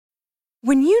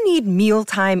When you need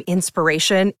mealtime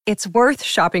inspiration, it's worth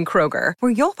shopping Kroger,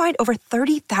 where you'll find over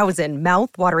 30,000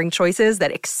 mouth-watering choices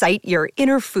that excite your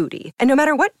inner foodie. And no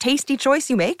matter what tasty choice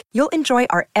you make, you'll enjoy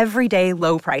our everyday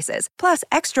low prices, plus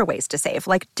extra ways to save,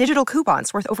 like digital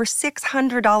coupons worth over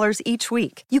 $600 each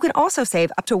week. You can also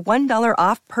save up to $1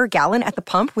 off per gallon at the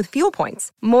pump with fuel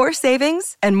points. More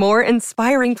savings and more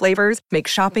inspiring flavors make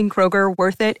shopping Kroger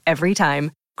worth it every time.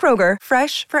 Kroger,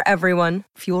 fresh for everyone.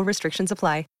 Fuel restrictions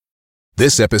apply.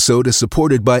 This episode is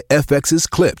supported by FX's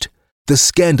Clipped, the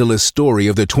scandalous story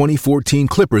of the 2014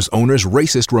 Clippers owner's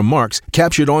racist remarks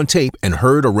captured on tape and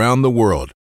heard around the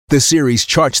world. The series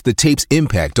charts the tape's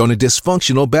impact on a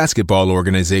dysfunctional basketball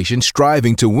organization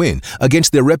striving to win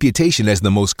against their reputation as the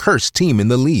most cursed team in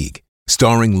the league.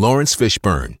 Starring Lawrence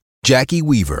Fishburne, Jackie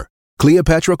Weaver,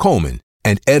 Cleopatra Coleman,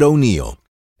 and Ed O'Neill.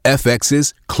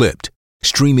 FX's Clipped,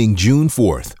 streaming June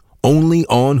 4th, only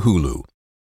on Hulu.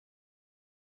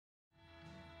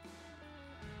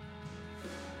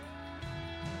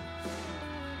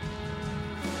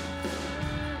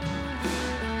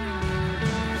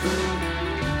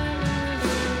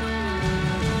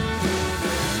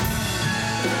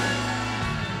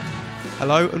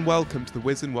 Hello and welcome to the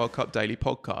Wisden World Cup Daily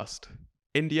Podcast.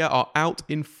 India are out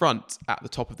in front at the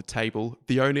top of the table,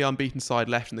 the only unbeaten side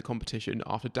left in the competition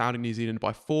after downing New Zealand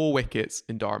by 4 wickets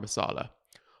in Dharamsala.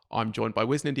 I'm joined by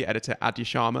Wisden India editor Adya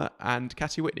Sharma and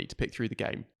Katia Whitney to pick through the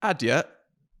game. Adya,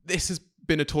 this has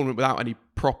been a tournament without any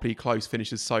properly close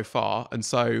finishes so far, and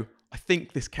so I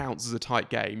think this counts as a tight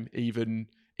game, even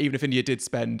if India did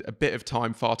spend a bit of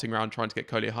time farting around trying to get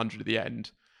Kohli 100 at the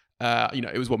end.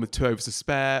 It was one with 2 overs to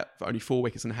spare, for only 4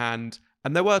 wickets in hand.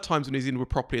 And there were times when New Zealand were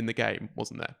properly in the game,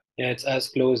 wasn't there? Yeah, it's as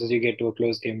close as you get to a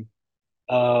close game.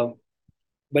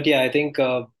 But yeah, I think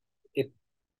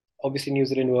obviously New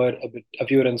Zealand were a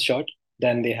few runs short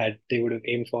than they would have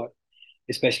aimed for,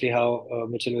 especially how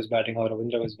Mitchell was batting, how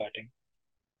Ravindra was batting.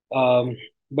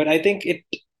 But I think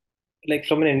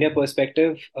from an India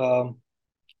perspective,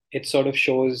 it sort of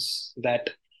shows that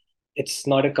it's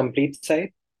not a complete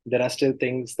side. There are still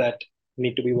things that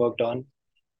need to be worked on.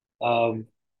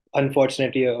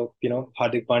 Unfortunately,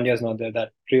 Hardik Pandya is not there.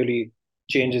 That really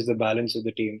changes the balance of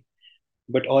the team.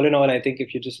 But all in all, I think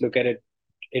if you just look at it,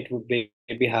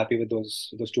 I'd be happy with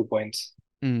those 2 points.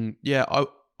 Yeah,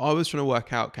 I was trying to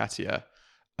work out, Katia,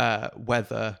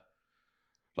 whether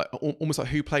almost like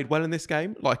who played well in this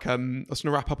game. I was trying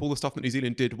to wrap up all the stuff that New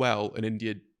Zealand did well and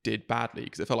India did badly,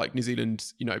 because it felt like New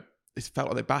Zealand, it felt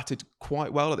like they batted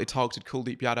quite well. Like they targeted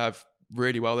Kuldeep Yadav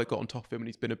really well. They got on top of him and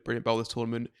he's been a brilliant bowler this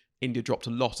tournament. India dropped a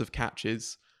lot of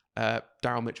catches.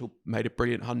 Daryl Mitchell made a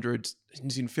brilliant 100. New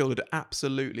Zealand fielded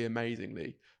absolutely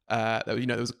amazingly.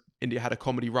 India had a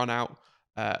comedy run out.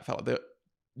 Felt like the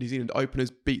New Zealand openers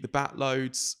beat the bat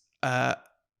loads.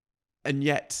 And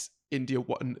yet India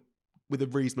won with a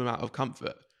reasonable amount of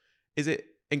comfort. Is it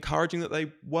encouraging that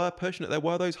they were pushing, that there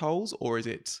were those holes, or is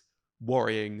it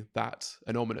worrying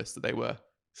and ominous that they were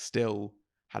still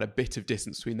had a bit of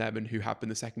distance between them and who have been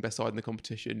the second best side in the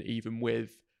competition, even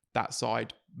with that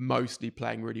side mostly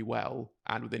playing really well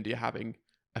and with India having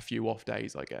a few off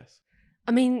days, I guess?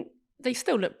 I mean, they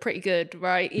still look pretty good,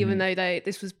 right? Even though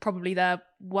this was probably their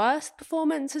worst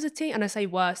performance as a team. And I say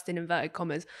worst in inverted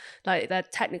commas, like their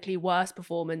technically worst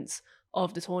performance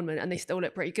of the tournament, and they still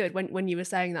look pretty good. When you were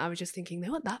saying that, I was just thinking, they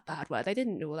weren't that bad, were they?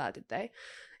 Didn't do all that, did they?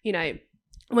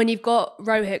 When you've got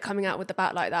Rohit coming out with the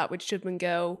bat like that, with Shubman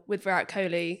Gill, with Virat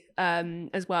Kohli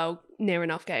as well, near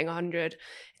enough getting 100,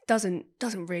 it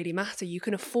doesn't really matter. You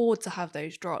can afford to have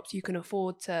those drops. You can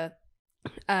afford to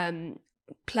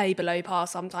play below par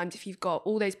sometimes if you've got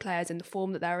all those players in the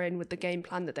form that they're in with the game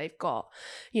plan that they've got.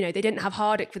 They didn't have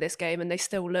Hardik for this game and they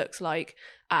still looked like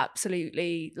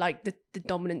absolutely like the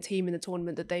dominant team in the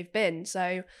tournament that they've been.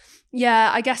 So yeah,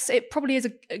 I guess it probably is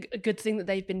a good thing that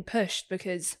they've been pushed,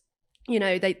 because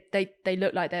they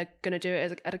look like they're going to do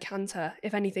it at a canter,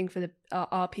 if anything, for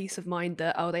our peace of mind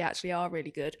that, they actually are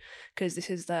really good, because this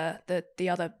is the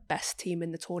other best team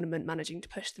in the tournament managing to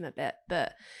push them a bit.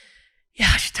 But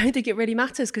yeah, I just don't think it really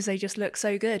matters, because they just look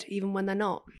so good even when they're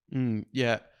not.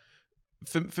 Yeah,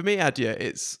 for me, Adya,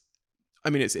 it's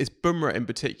Bumrah in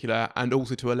particular, and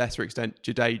also to a lesser extent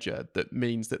Jadeja, that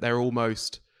means that they're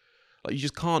almost like you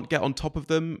just can't get on top of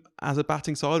them as a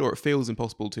batting side, or it feels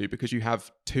impossible to, because you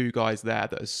have 2 guys there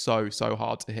that are so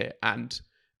hard to hit. And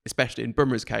especially in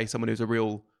Bumrah's case, someone who's a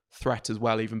real threat as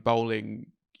well, even bowling,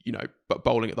 but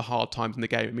bowling at the hard times in the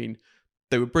game. I mean,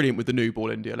 they were brilliant with the new ball,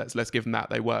 India. Let's give them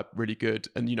that. They were really good.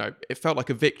 And, it felt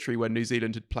like a victory when New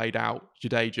Zealand had played out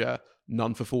Jadeja,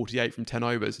 none for 48 from 10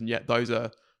 overs. And yet those are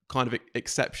kind of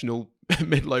exceptional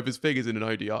middle overs figures in an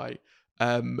ODI.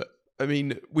 I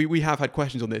mean, we have had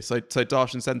questions on this. So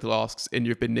Darshan Senthil asks,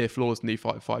 India have been near flawless in the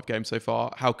five games so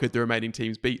far. How could the remaining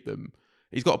teams beat them?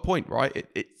 He's got a point, right?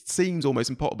 It seems almost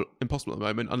impossible at the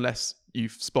moment, unless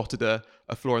you've spotted a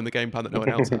flaw in the game plan that no one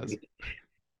else has.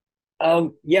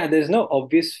 Yeah, there's no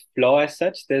obvious flaw as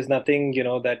such. There's nothing,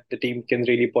 that the team can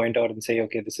really point out and say,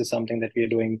 okay, this is something that we are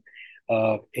doing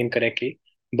incorrectly.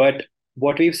 But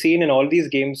what we've seen in all these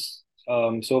games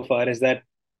so far is that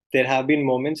there have been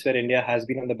moments where India has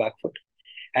been on the back foot,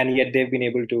 and yet they've been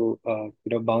able to,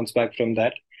 bounce back from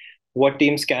that. What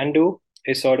teams can do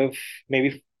is sort of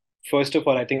maybe, first of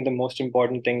all, I think the most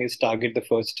important thing is target the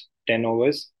first 10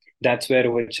 overs. That's where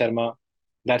Rohit Sharma,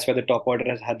 that's where the top order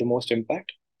has had the most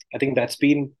impact. I think that's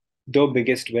been the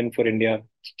biggest win for India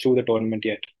through the tournament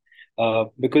yet.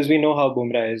 Because we know how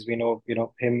Bumrah is, we know,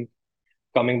 him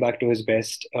coming back to his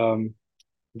best.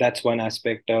 That's one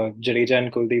aspect. Jadeja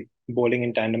and Kuldeep bowling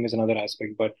in tandem is another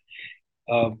aspect. But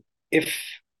uh, if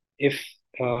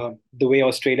the way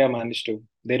Australia managed to,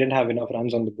 they didn't have enough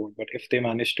runs on the board. But if the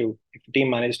team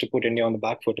managed to put India on the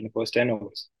back foot in the first 10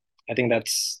 overs, I think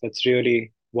that's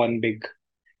really one big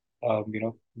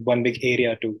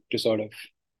area to sort of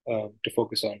to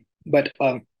focus on. But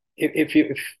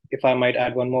if I might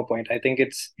add one more point, I think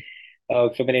it's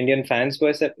from an Indian fan's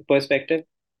perspective,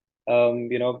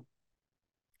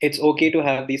 it's okay to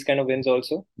have these kind of wins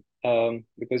also,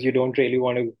 because you don't really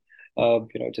want to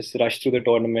just rush through the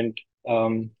tournament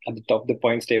at the top of the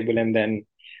points table and then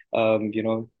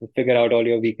figure out all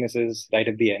your weaknesses right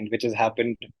at the end, which has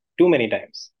happened too many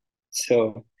times.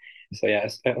 So yeah,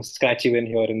 a scratchy win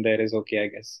here and there is okay, I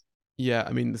guess. Yeah,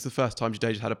 I mean, this is the first time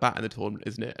Jadeja's had a bat in the tournament,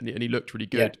 isn't it? And he looked really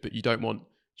good, but you don't want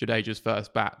Jadeja's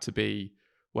first bat to be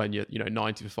when you're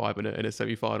 90 for 5 in a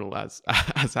semi-final, as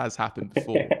has happened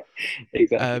before.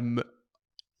 Exactly.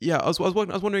 Yeah, I was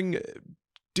wondering,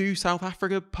 do South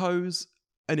Africa pose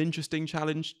an interesting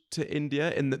challenge to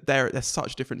India in that they're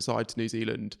such a different side to New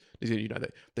Zealand? New Zealand,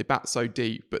 they bat so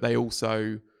deep, but they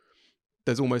also,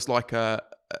 there's almost like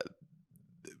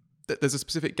there's a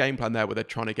specific game plan there where they're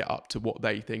trying to get up to what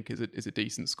they think is a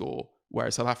decent score.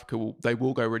 Whereas South Africa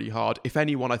will go really hard. If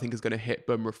anyone I think is going to hit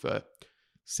Bumrah for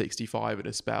 65 in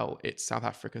a spell, it's South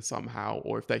Africa somehow.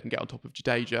 Or if they can get on top of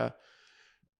Jadeja,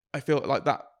 I feel like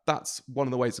that's one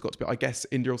of the ways it's got to be. I guess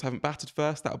India also haven't batted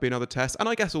first. That'll be another test. And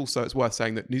I guess also it's worth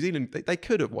saying that New Zealand, they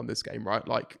could have won this game, right?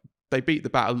 Like they beat the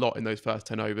bat a lot in those first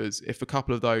 10 overs. If a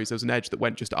couple of those, there was an edge that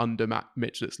went just under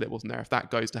Mitchell at slip, wasn't there? If that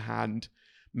goes to hand,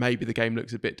 maybe the game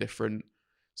looks a bit different.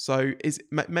 So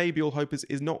maybe all hope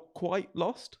is not quite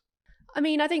lost? I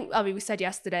mean, we said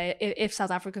yesterday, if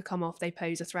South Africa come off, they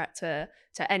pose a threat to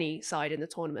any side in the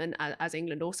tournament, as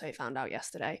England also found out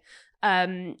yesterday.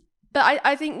 But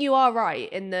I think you are right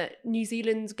in that New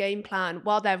Zealand's game plan,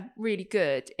 while they're really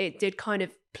good, it did kind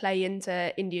of play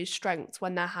into India's strengths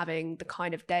when they're having the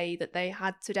kind of day that they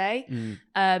had today.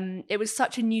 It was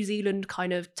such a New Zealand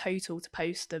kind of total to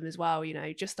post them as well,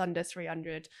 just under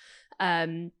 300,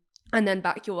 and then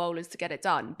back your bowlers to get it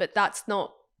done. But that's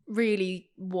not really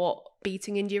what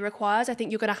beating India requires. I think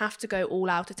you're going to have to go all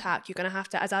out attack. You're going to have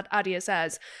to, as Adia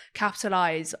says,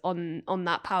 capitalise on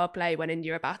that power play when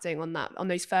India are batting, on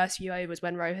those first few overs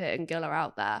when Rohit and Gill are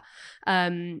out there.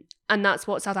 And that's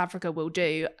what South Africa will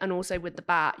do. And also with the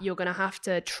bat, you're going to have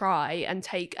to try and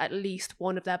take at least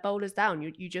one of their bowlers down.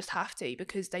 You just have to,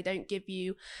 because they don't give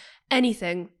you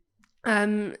anything.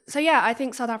 So yeah, I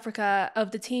think South Africa,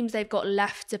 of the teams they've got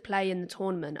left to play in the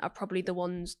tournament, are probably the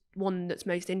one that's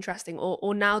most interesting.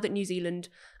 Or now that New Zealand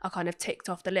are kind of ticked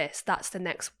off the list, that's the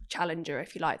next challenger,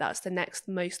 if you like. That's the next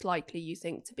most likely, you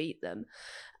think, to beat them.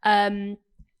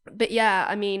 But yeah,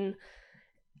 I mean,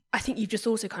 I think you've just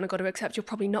also kind of got to accept you're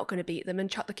probably not going to beat them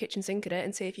and chuck the kitchen sink at it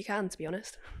and see if you can, to be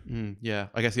honest. Yeah,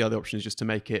 I guess the other option is just to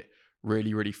make it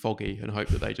really, really foggy and hope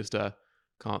that they just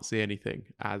can't see anything,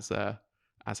 as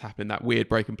happened in that weird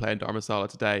break and play in Dharamsala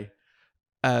today.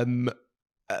 A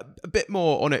bit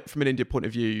more on it from an India point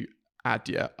of view,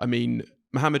 Adya. I mean,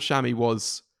 Mohammad Shami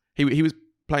was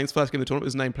playing his first game of the tournament,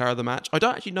 was named player of the match. I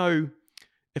don't actually know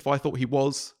if I thought he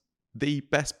was the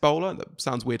best bowler. That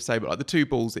sounds weird to say, but like the two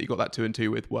balls that he got that 2 and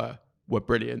 2 with were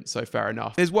brilliant, so fair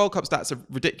enough. His World Cup stats are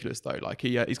ridiculous though. Like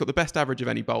he's got the best average of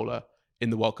any bowler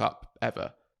in the World Cup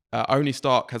ever. Only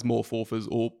Stark has more 4-fers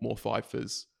or more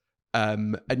 5-fers.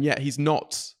 And yet he's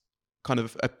not kind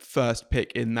of a first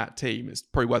pick in that team. It's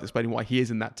probably worth explaining why he is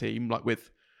in that team. Like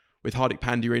with Hardik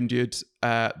Pandya injured,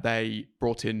 they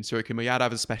brought in Suryakumar Yadav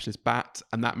as a specialist bat,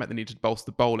 and that meant they needed to bolster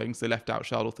the bowling, so they left out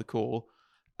Shardul Thakur.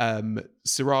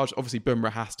 Siraj, obviously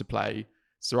Bumrah has to play.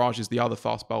 Siraj is the other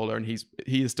fast bowler, and he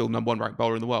is still number one ranked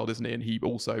bowler in the world, isn't he? And he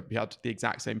had the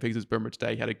exact same things as Bumrah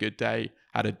today. He had a good day,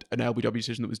 had an LBW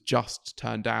decision that was just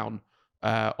turned down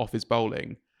off his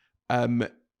bowling.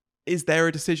 Is there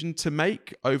a decision to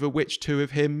make over which two of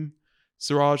him,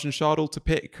 Siraj and Shardul, to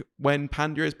pick when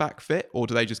Pandya is back fit, or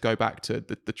do they just go back to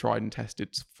the tried and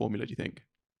tested formula, do you think?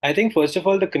 I think first of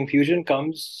all, the confusion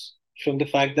comes from the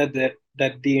fact that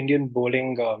the Indian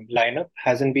bowling lineup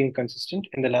hasn't been consistent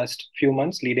in the last few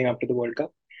months leading up to the World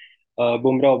Cup.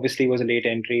 Bumrah obviously was a late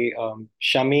entry.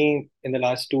 Shami in the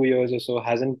last 2 years or so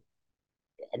hasn't,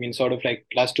 I mean, sort of like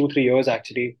last 2-3 years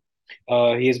actually,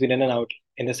 he has been in and out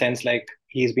in the sense like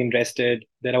he's been rested.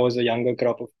 There was a younger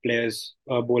crop of players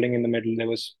bowling in the middle. There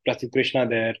was Prasidh Krishna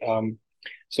there.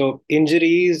 So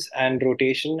injuries and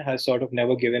rotation has sort of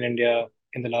never given India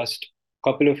in the last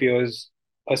couple of years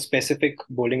a specific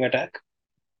bowling attack.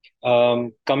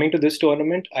 Coming to this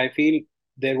tournament, I feel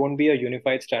there won't be a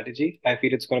unified strategy. I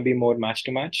feel it's going to be more match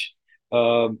to match.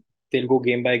 They'll go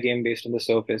game by game based on the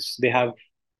surface. They have,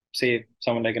 say,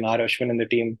 someone like an R. Ashwin in the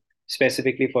team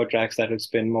specifically for tracks that will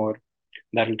spin more,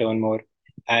 that will turn more.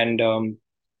 And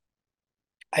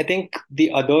I think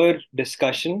the other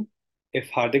discussion, if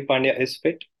Hardik Pandya is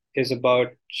fit, is about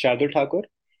Shardul Thakur.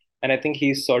 And I think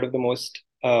he's sort of the most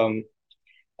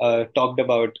talked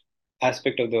about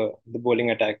aspect of the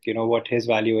bowling attack, what his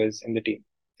value is in the team.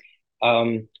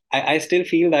 I still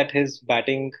feel that his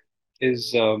batting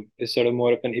is sort of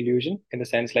more of an illusion in the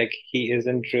sense like he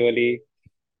isn't really,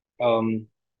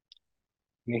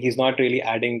 he's not really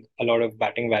adding a lot of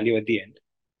batting value at the end,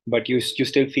 but you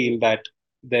still feel that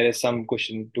there is some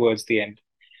cushion towards the end.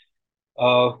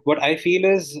 What I feel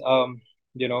is, I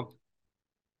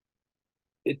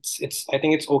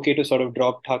think it's okay to sort of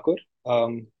drop Thakur,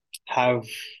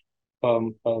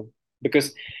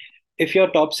 because if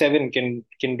your top seven can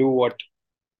do what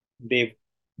they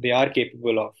are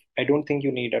capable of, I don't think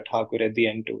you need a Thakur at the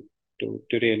end to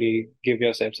really give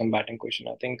yourself some batting cushion.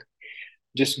 I think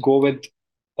just go with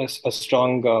a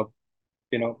strong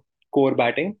core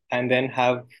batting and then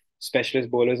have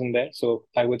specialist bowlers in there. So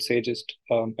I would say just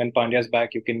when Pandya's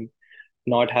back, you can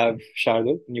not have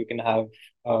Shardul, you can have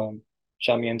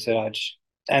Shami and Siraj,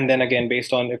 and then again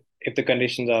based on if the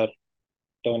conditions are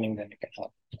turning, then you can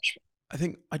have Ashwin. I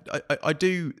think I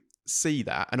do see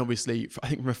that, and obviously I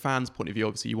think from a fan's point of view,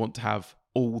 obviously you want to have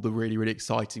all the really, really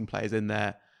exciting players in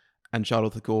there, and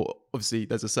Shardul Thakur, obviously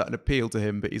there's a certain appeal to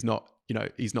him, but he's not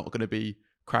going to be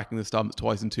cracking the stumps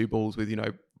twice in two balls with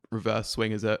reverse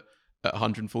swingers at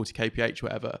 140 kph,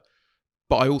 whatever.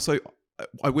 But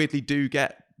I weirdly do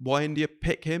get why India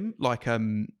pick him. Like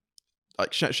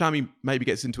Shami maybe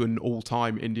gets into an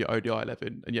all-time India ODI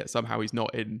 11, and yet somehow he's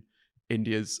not in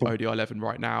India's ODI 11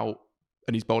 right now,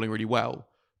 and he's bowling really well.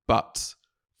 But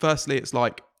firstly, it's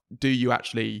like, do you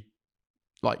actually,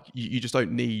 like, you just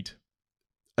don't need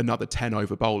another 10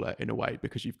 over bowler in a way,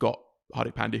 because you've got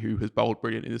Hardik Pandya, who has bowled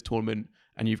brilliant in this tournament,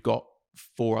 and you've got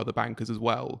 4 other bankers as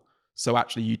well. So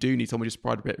actually you do need someone just to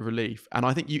provide a bit of relief. And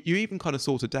I think you even kind of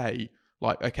saw today,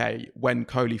 like, okay, when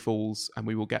Kohli falls, and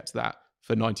we will get to that,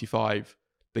 for 95,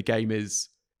 the game is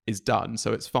done,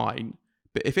 so it's fine.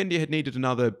 But if India had needed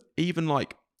another, even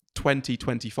like 20,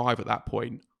 25 at that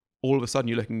point, all of a sudden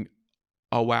you're looking,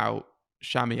 oh wow,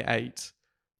 Shami at 8,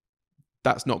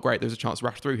 that's not great. There's a chance to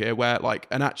rush through here where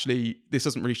and actually this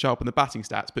doesn't really show up in the batting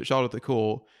stats, but Shardul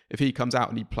Thakur, if he comes out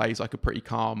and he plays like a pretty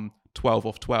calm 12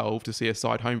 off 12 to see a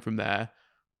side home from there,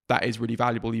 that is really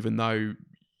valuable, even though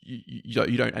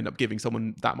you don't end up giving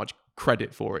someone that much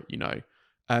credit for it,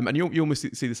 And you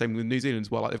almost see the same with New Zealand as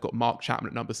well. Like they've got Mark Chapman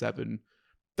at number 7.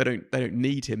 They don't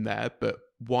need him there, but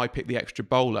why pick the extra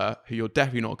bowler who you're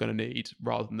definitely not going to need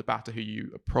rather than the batter who you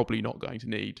are probably not going to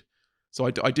need? So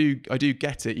I do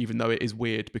get it, even though it is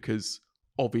weird, because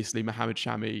obviously Mohammad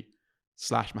Shami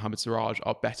 / Mohammad Siraj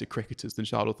are better cricketers than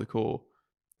Shardul Thakur.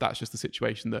 That's just the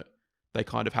situation that they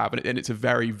kind of have, and it's a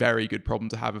very, very good problem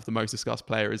to have if the most discussed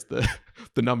player is the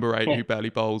number 8 who barely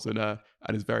bowls and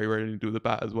is very rarely to do with the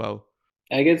bat as well.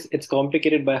 I guess it's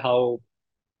complicated by how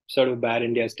sort of bad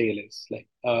India's tail is. Like,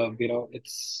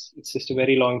 it's just a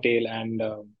very long tail. And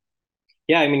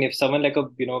I mean, if someone like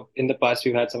in the past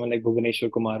we've had someone like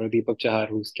Bhuvaneshwar Kumar or Deepak Chahar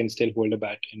who can still hold a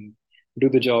bat and do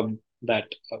the job that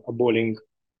a bowling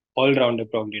all-rounder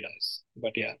probably does.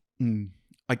 But yeah.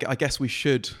 I guess we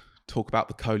should talk about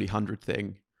the Kohli 100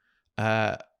 thing.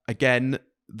 Again,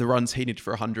 the runs he needed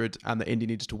for 100 and that India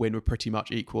needed to win were pretty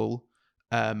much equal.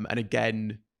 And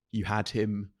again, you had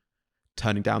him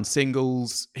turning down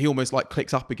singles. He almost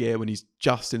clicks up a gear when he's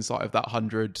just inside of that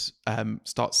 100,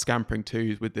 starts scampering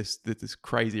twos with this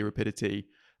crazy rapidity.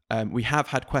 We have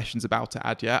had questions about it,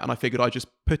 Adya, and I figured I'd just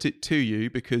put it to you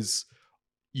because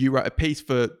you wrote a piece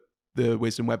for the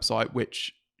Wisdom website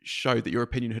which showed that your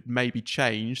opinion had maybe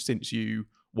changed since you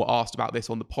were asked about this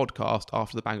on the podcast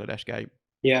after the Bangladesh game.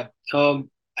 Yeah,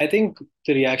 I think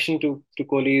the reaction to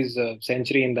Kohli's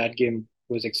century in that game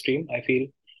was extreme, I feel,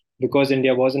 because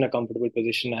India was in a comfortable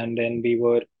position, and then we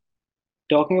were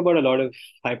talking about a lot of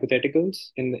hypotheticals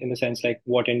in the sense like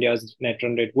what India's net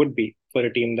run rate would be for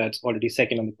a team that's already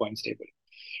second on the points table.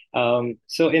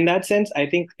 So in that sense, I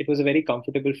think it was a very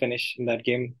comfortable finish in that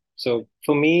game. So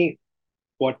for me,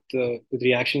 what the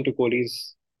reaction to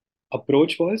Kohli's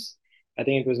approach was, I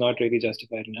think it was not really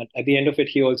justified. And at the end of it,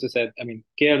 he also said, I mean,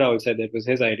 KL Rahul said that it was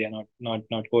his idea, not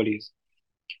Kohli's.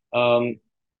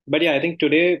 But yeah, I think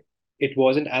today it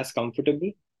wasn't as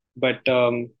comfortable, but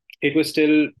it was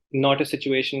still not a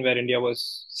situation where India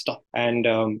was stuck. And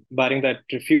barring that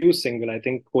refused single, I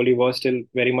think Kohli was still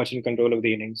very much in control of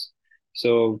the innings.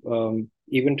 So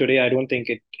even today, I don't think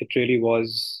it really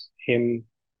was him,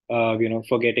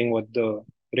 forgetting what the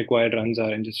required runs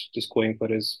are and just going for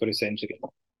his century.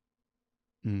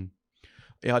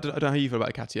 Yeah, I don't know how you feel about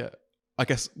it, Katya. I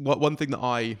guess one thing that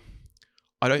I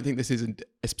don't think this isn't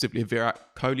specifically a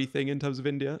Virat Kohli thing in terms of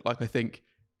India. Like, I think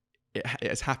it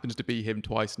has happened to be him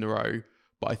twice in a row.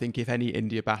 But I think if any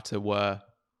India batter were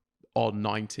on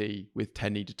 90 with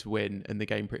 10 needed to win and the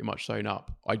game pretty much sewn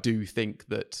up, I do think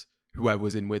that whoever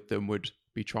was in with them would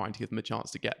be trying to give them a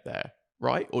chance to get there,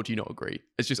 right? Or do you not agree?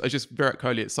 It's just Virat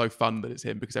Kohli, it's so fun that it's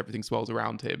him because everything swells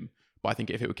around him. But I think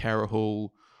if it were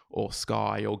Rahul or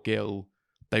Sky or Gill,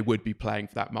 they would be playing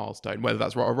for that milestone. Whether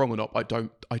that's right or wrong or not, I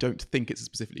don't think it's a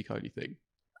specifically Kohli thing.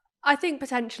 I think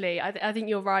potentially. I think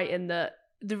you're right in that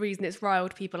the reason it's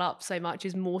riled people up so much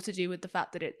is more to do with the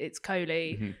fact that it's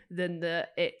Kohli than that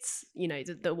it's,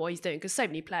 the what he's doing, because so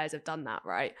many players have done that,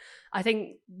 right? I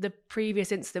think the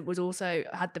previous incident was also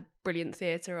had the brilliant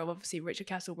theatre of obviously Richard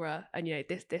Kesselborough, and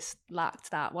this lacked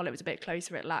that. While it was a bit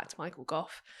closer, it lacked Michael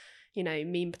Gough,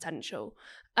 meme potential.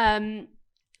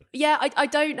 Yeah, I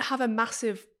don't have a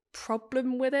massive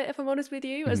problem with it, if I'm honest with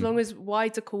you, as long as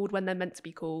wides are called when they're meant to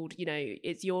be called.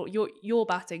 It's your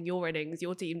batting, your innings,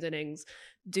 your team's innings.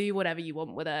 Do whatever you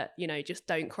want with it. Just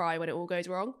don't cry when it all goes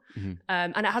wrong.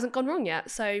 And it hasn't gone wrong yet,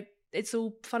 so it's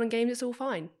all fun and games. It's all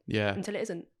fine. Yeah, until it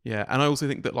isn't. Yeah, and I also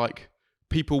think that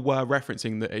people were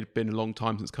referencing that it'd been a long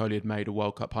time since Kohli had made a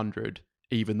World Cup 100,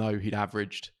 even though he'd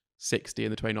averaged 60 in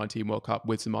the 2019 World Cup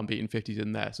with some unbeaten 50s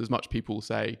in there. So as much people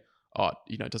say,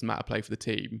 it doesn't matter, play for the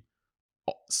team,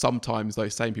 sometimes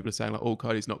those same people are saying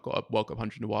Kohli's not got a World Cup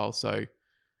 100 in a while, so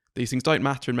these things don't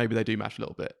matter, and maybe they do matter a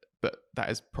little bit, but that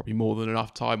is probably more than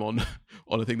enough time on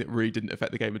a thing that really didn't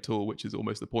affect the game at all, which is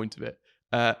almost the point of it.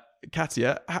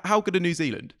 Katya, how good are New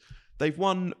Zealand? They've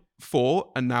won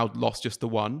 4 and now lost just the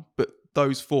 1, but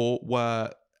those 4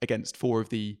 were against 4 of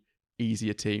the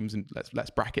easier teams, and let's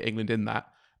bracket England in that.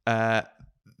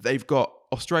 They've got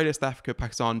Australia, South Africa,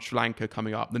 Pakistan, Sri Lanka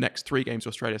coming up. The next 3 games are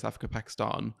Australia, South Africa,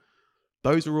 Pakistan.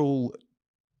 Those are all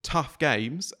tough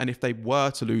games, and if they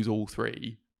were to lose all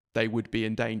 3, they would be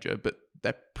in danger, but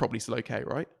they're probably still okay,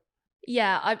 right?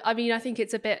 Yeah, I mean, I think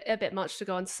it's a bit much to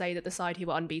go on to say that the side who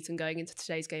were unbeaten going into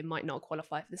today's game might not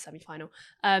qualify for the semi-final.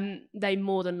 They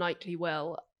more than likely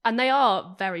will, and they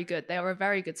are very good. They are a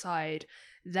very good side.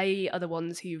 They are the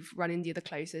ones who've run India the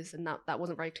closest, and that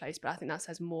wasn't very close, but I think that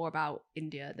says more about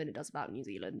India than it does about New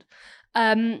Zealand.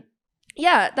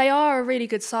 Yeah, they are a really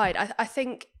good side. I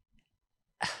think,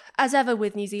 as ever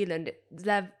with New Zealand,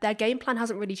 their game plan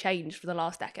hasn't really changed for the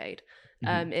last decade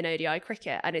in ODI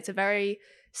cricket, and it's a very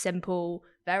simple,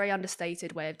 very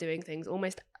understated way of doing things,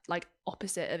 almost like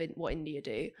opposite of what India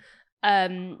do.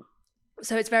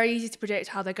 So it's very easy to predict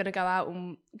how they're going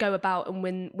to go about and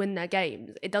win their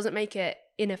games. It doesn't make it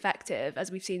ineffective,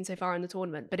 as we've seen so far in the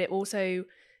tournament, but it also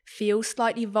feels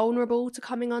slightly vulnerable to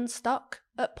coming unstuck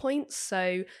at points.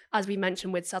 So as we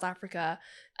mentioned with South Africa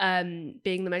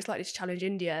being the most likely to challenge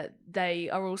India, they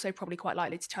are also probably quite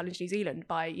likely to challenge New Zealand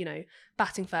by,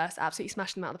 batting first, absolutely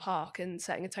smashing them out of the park and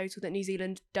setting a total that New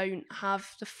Zealand don't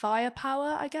have the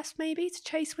firepower, I guess, maybe, to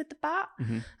chase with the bat.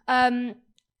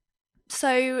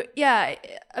 So, yeah,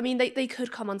 I mean, they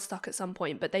could come unstuck at some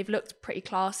point, but they've looked pretty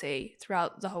classy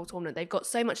throughout the whole tournament. They've got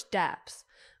so much depth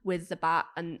with the bat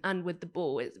and with the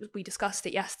ball. We discussed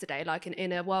it yesterday, like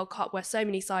in a World Cup where so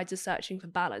many sides are searching for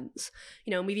balance,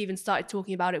 and we've even started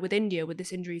talking about it with India with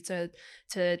this injury to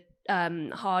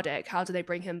Hardik. How do they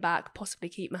bring him back, possibly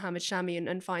keep Mohammad Shami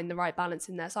and find the right balance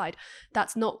in their side?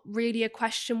 That's not really a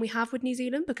question we have with New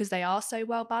Zealand because they are so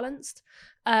well balanced.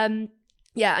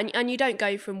 Yeah, and you don't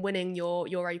go from winning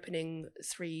your opening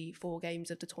 3-4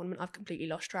 games of the tournament, I've completely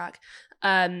lost track,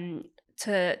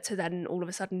 to then all of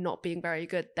a sudden not being very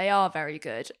good. They are very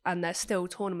good and they're still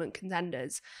tournament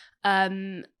contenders.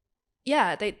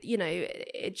 Yeah,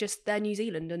 they're New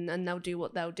Zealand and they'll do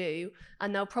what they'll do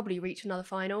and they'll probably reach another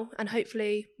final and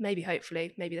hopefully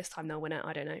this time they'll win it.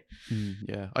 I don't know.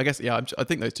 Yeah, I guess, I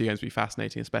think those two games will be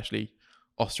fascinating, especially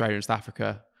Australia and South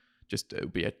Africa. Just it'll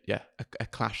be a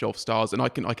clash of stars, and I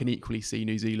can equally see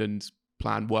New Zealand's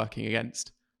plan working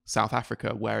against South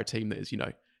Africa, where a team that is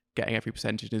getting every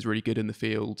percentage and is really good in the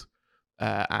field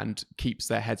and keeps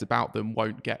their heads about them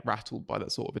won't get rattled by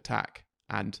that sort of attack,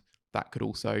 and that could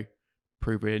also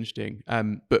prove really interesting.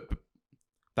 But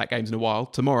that game's in a while.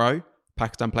 Tomorrow,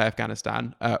 Pakistan play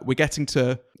Afghanistan. We're getting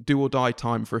to do or die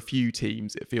time for a few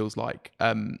teams, it feels like.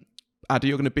 Adi,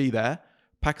 you're going to be there.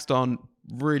 Pakistan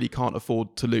really can't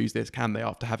afford to lose this, can they,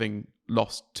 after having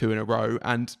lost 2 in a row?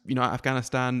 And,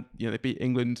 Afghanistan, they beat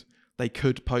England. They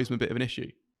could pose them a bit of an issue.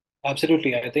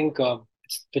 Absolutely. I think the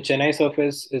Chennai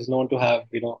surface is known to have,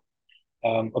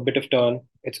 a bit of turn.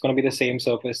 It's going to be the same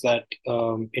surface that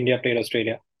India played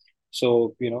Australia.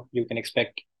 So, you can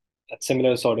expect a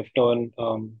similar sort of turn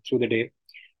through the day.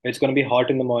 It's going to be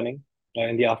hot in the morning,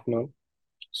 in the afternoon.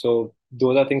 So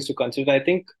those are things to consider. I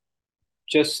think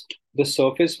just the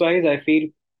surface wise, I feel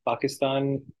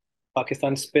Pakistan's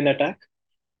spin attack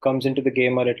comes into the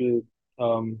game a little,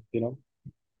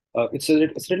 it's a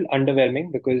little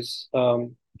underwhelming because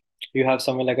you have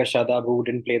someone like a Shadab who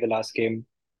didn't play the last game.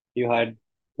 You had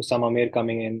Usama Amir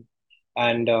coming in,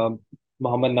 and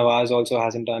Mohammad Nawaz also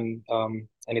hasn't done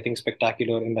anything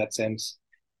spectacular in that sense.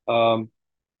 Um,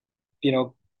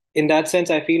 in that sense,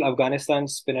 I feel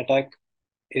Afghanistan's spin attack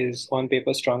is on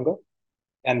paper stronger,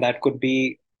 and that could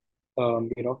be,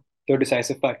 the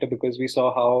decisive factor because we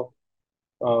saw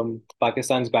how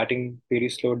Pakistan's batting really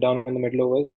slowed down in the middle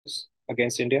overs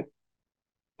against India.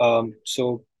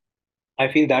 So I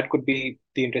feel that could be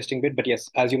the interesting bit. But yes,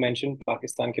 as you mentioned,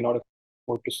 Pakistan cannot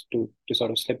afford to sort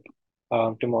of slip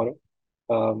tomorrow.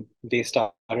 They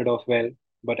started off well,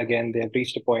 but again, they have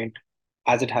reached a point,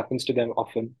 as it happens to them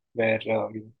often, where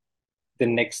the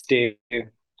next day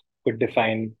could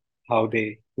define how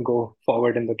they go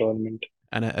forward in the tournament.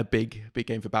 And a big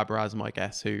game for Babar Azam, I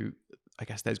guess, who I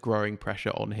guess there's growing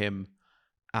pressure on him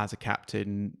as a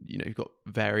captain. You've got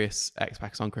various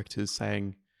ex-Pakistan cricketers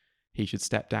saying he should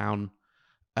step down,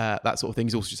 that sort of thing.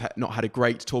 He's also just not had a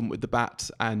great tournament with the bat,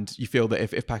 and you feel that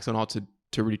if Pakistan are to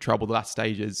really trouble the last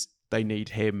stages, they need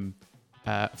him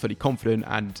fully confident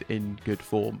and in good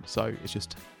form. So it's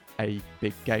just a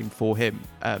big game for him.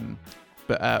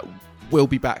 But we'll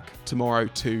be back tomorrow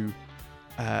to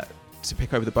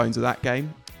pick over the bones of that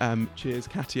game. Cheers,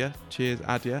 Katya. Cheers,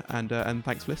 Adya. And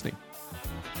thanks for listening.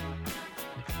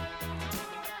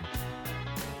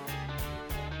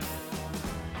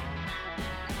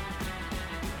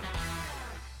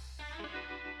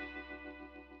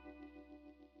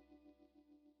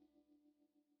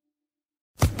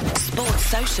 Sports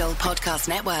Social Podcast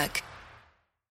Network.